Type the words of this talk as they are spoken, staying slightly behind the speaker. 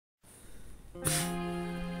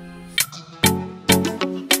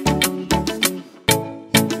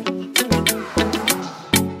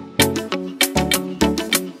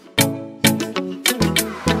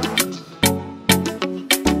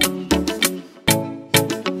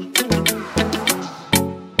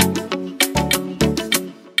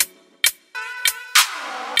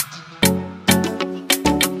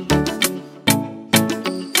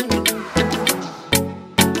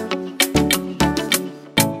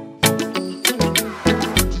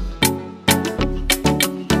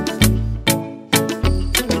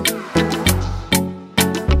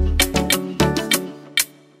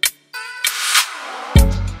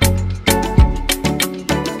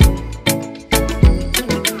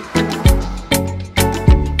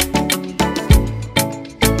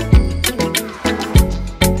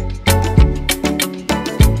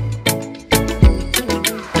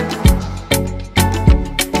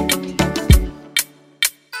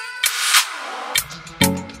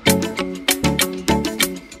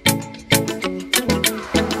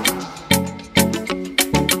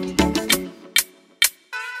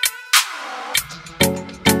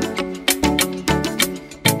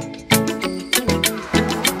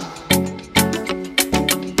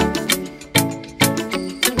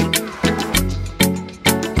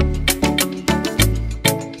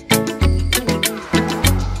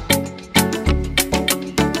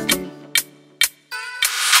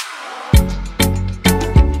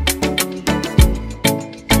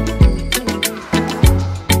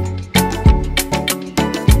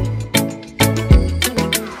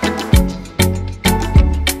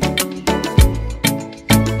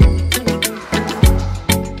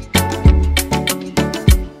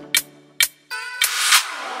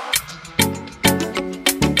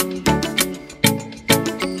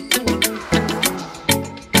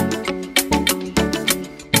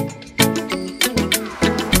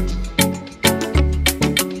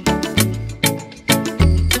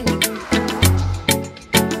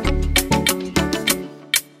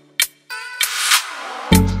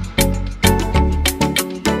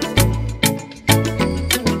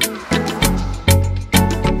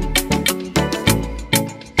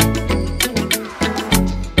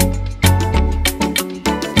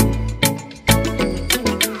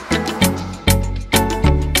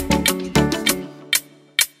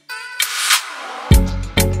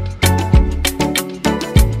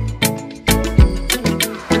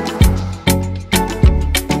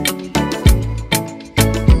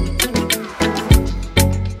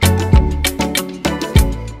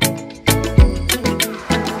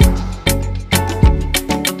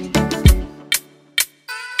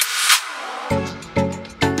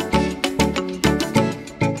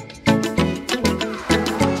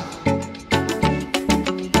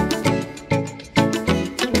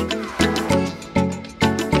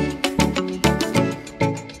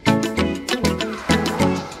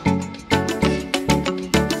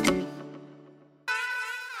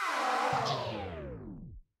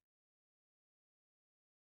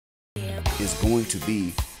to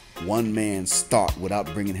be one man's thought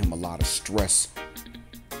without bringing him a lot of stress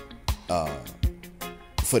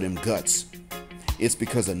for them guts, it's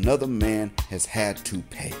because another man has had to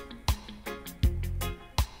pay.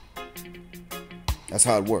 That's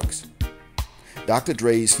how it works. Dr.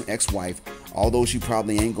 Dre's ex-wife, although she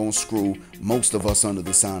probably ain't gonna screw most of us under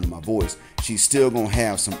the sound of my voice, she's still gonna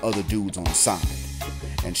have some other dudes on the side.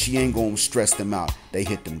 And she ain't gonna stress them out. They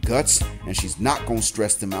hit them guts, and she's not gonna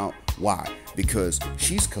stress them out. Why? Because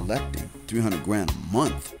she's collecting $300 grand a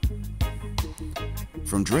month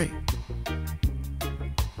from Dre.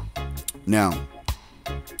 Now,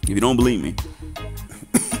 if you don't believe me,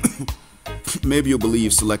 maybe you'll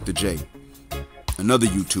believe Selector J, another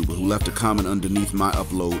YouTuber who left a comment underneath my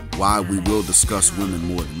upload, why we will discuss women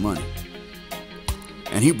more than money.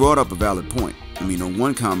 And he brought up a valid point. I mean, on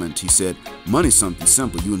one comment, he said, money's something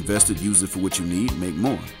simple. You invest it, use it for what you need, make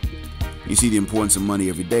more. You see the importance of money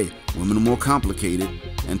every day. Women are more complicated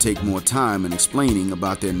and take more time in explaining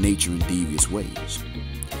about their nature in devious ways.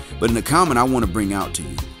 But in the comment I want to bring out to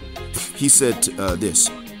you, he said this.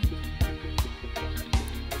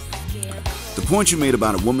 The point you made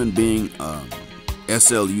about a woman being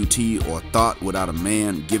SLUT or thought without a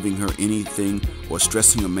man giving her anything or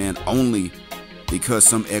stressing a man only because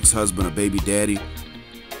some ex-husband or baby daddy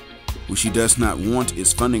who she does not want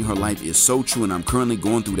is funding her life is so true, and I'm currently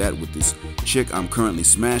going through that with this chick I'm currently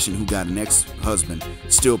smashing who got an ex-husband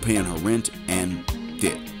still paying her rent and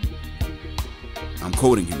debt. I'm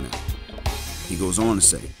quoting him now. He goes on to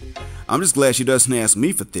say, I'm just glad she doesn't ask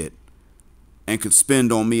me for that and could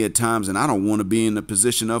spend on me at times, and I don't want to be in the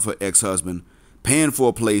position of her ex-husband paying for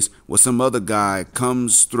a place where some other guy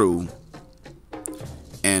comes through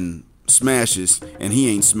and smashes and he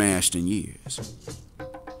ain't smashed in years.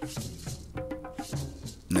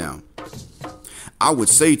 Now, I would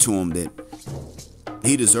say to him that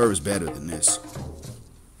he deserves better than this.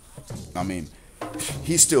 I mean,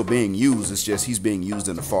 he's still being used. It's just he's being used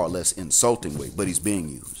in a far less insulting way, but he's being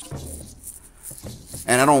used.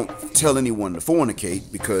 And I don't tell anyone to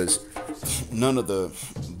fornicate because none of the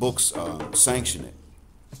books sanction it.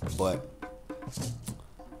 But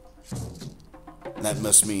that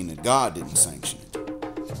must mean that God didn't sanction it.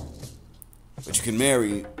 But you can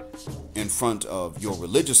marry in front of your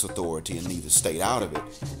religious authority and leave the state out of it.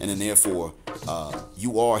 And then therefore,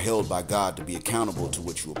 you are held by God to be accountable to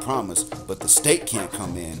what you were promised. But the state can't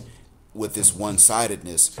come in with this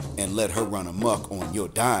one-sidedness and let her run amok on your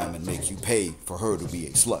dime and make you pay for her to be a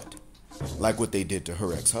slut, like what they did to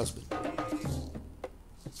her ex-husband.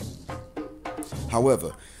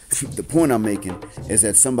 However, the point I'm making is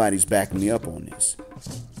that somebody's backing me up on this.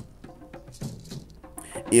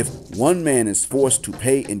 If one man is forced to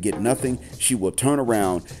pay and get nothing, she will turn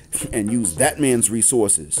around and use that man's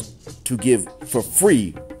resources to give for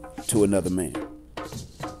free to another man.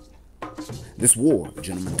 This war,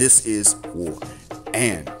 gentlemen, this is war.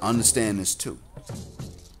 And understand this too.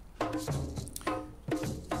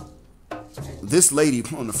 This lady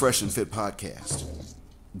on the Fresh and Fit podcast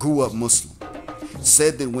grew up Muslim.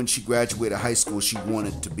 Said that when she graduated high school, she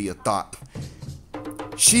wanted to be a thought.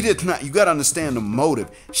 She did not, you got to understand the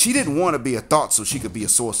motive. She didn't want to be a thought so she could be a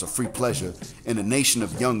source of free pleasure in a nation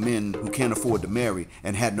of young men who can't afford to marry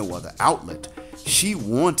and had no other outlet. She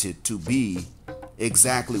wanted to be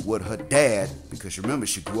exactly what her dad, because remember,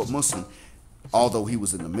 she grew up Muslim, although he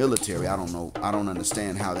was in the military. I don't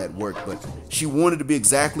understand how that worked, but she wanted to be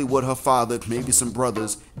exactly what her father, maybe some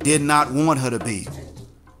brothers, did not want her to be.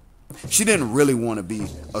 She didn't really want to be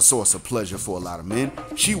a source of pleasure for a lot of men.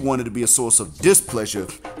 She wanted to be a source of displeasure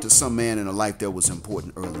to some man in her life that was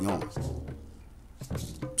important early on.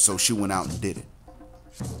 So she went out and did it.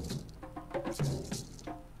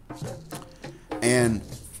 And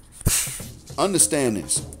understand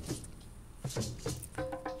this.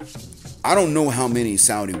 I don't know how many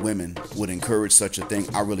Saudi women would encourage such a thing.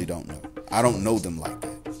 I really don't know. I don't know them like that.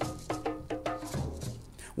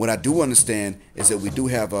 What I do understand is that we do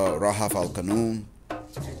have Rahaf Al-Qanoon,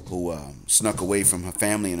 who snuck away from her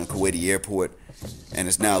family in a Kuwaiti airport and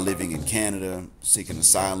is now living in Canada, seeking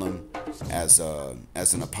asylum as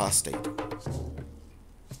an apostate.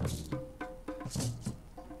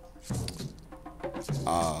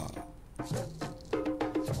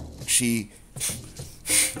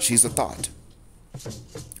 She's a thought,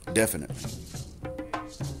 definitely.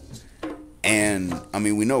 And I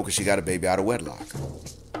mean, we know because she got a baby out of wedlock.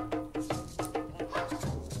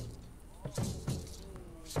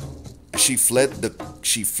 She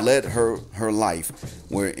fled her life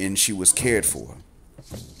wherein she was cared for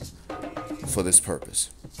this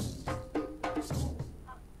purpose.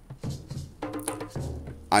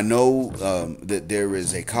 I know that there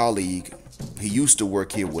is a colleague he used to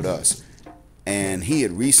work here with us, and he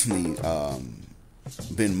had recently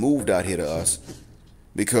been moved out here to us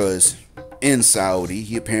because in Saudi,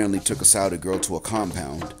 he apparently took a Saudi girl to a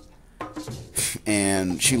compound,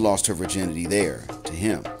 and she lost her virginity there to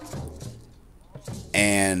him.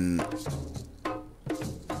 And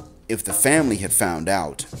if the family had found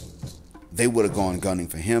out, they would have gone gunning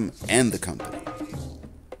for him and the company.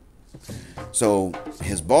 So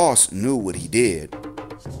his boss knew what he did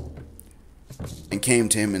and came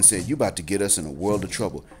to him and said, "You about to get us in a world of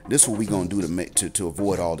trouble. This is what we gonna do to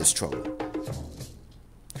avoid all this trouble.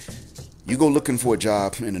 You go looking for a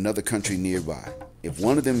job in another country nearby. If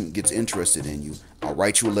one of them gets interested in you, I'll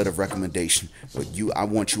write you a letter of recommendation, but I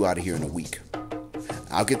want you out of here in a week.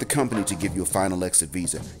 I'll get the company to give you a final exit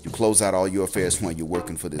visa. You close out all your affairs while you're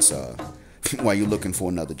working for this, while you're looking for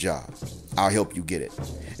another job. I'll help you get it.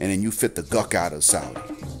 And then you fit the guck out of Saudi."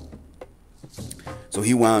 So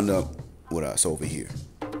he wound up with us over here.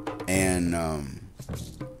 And,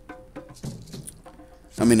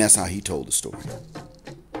 that's how he told the story.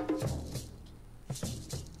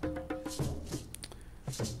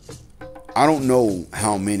 I don't know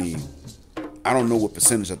what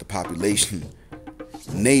percentage of the population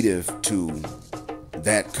native to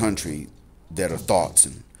that country that are thoughts,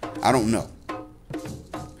 and I don't know.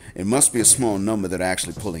 It must be a small number that are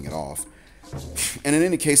actually pulling it off. And in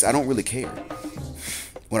any case, I don't really care.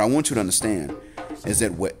 What I want you to understand is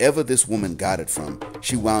that wherever this woman got it from,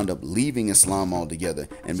 she wound up leaving Islam altogether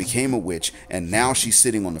and became a witch, and now she's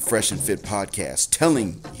sitting on the Fresh and Fit podcast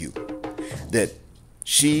telling you that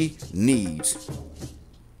she needs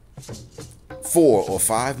 4 or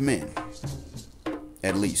 5 men,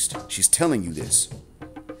 at least. She's telling you this.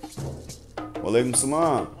 Walaikum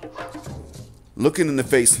salam. Looking in the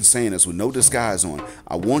face and saying this with no disguise on,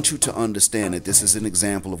 I want you to understand that this is an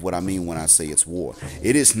example of what I mean when I say it's war.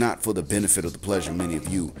 It is not for the benefit or the pleasure of many of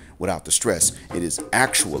you without the stress. It is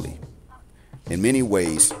actually, in many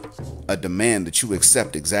ways, a demand that you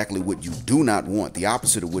accept exactly what you do not want, the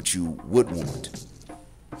opposite of what you would want.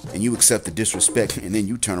 And you accept the disrespect, and then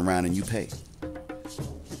you turn around and you pay.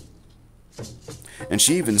 And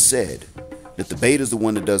she even said that the beta is the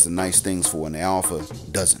one that does the nice things for, and the alpha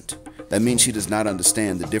doesn't. That means she does not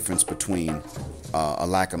understand the difference between a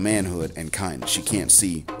lack of manhood and kindness. She can't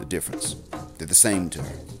see the difference. They're the same to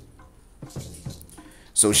her.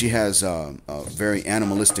 So she has a very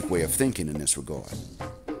animalistic way of thinking in this regard.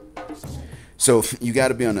 So you got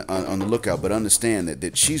to be on the lookout, but understand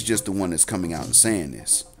that she's just the one that's coming out and saying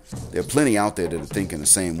this. There are plenty out there that are thinking the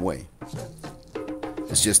same way.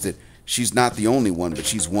 It's just that she's not the only one, but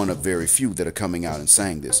she's one of very few that are coming out and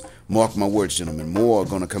saying this. Mark my words, gentlemen, more are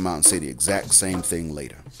going to come out and say the exact same thing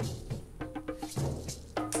later.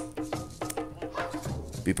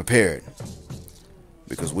 Be prepared,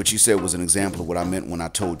 because what you said was an example of what I meant when I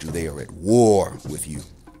told you they are at war with you.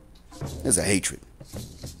 There's a hatred.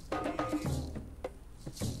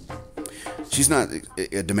 She's not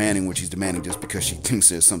demanding what she's demanding just because she thinks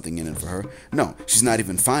there's something in it for her. No, she's not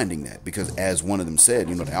even finding that, because as one of them said,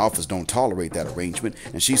 the alphas don't tolerate that arrangement,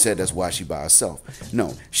 and she said that's why she by herself.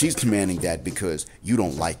 No, she's demanding that because you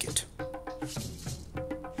don't like it.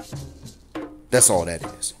 That's all that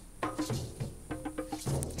is.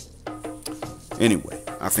 Anyway,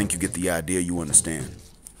 I think you get the idea, you understand.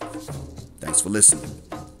 Thanks for listening.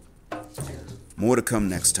 More to come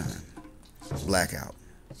next time. Blackout.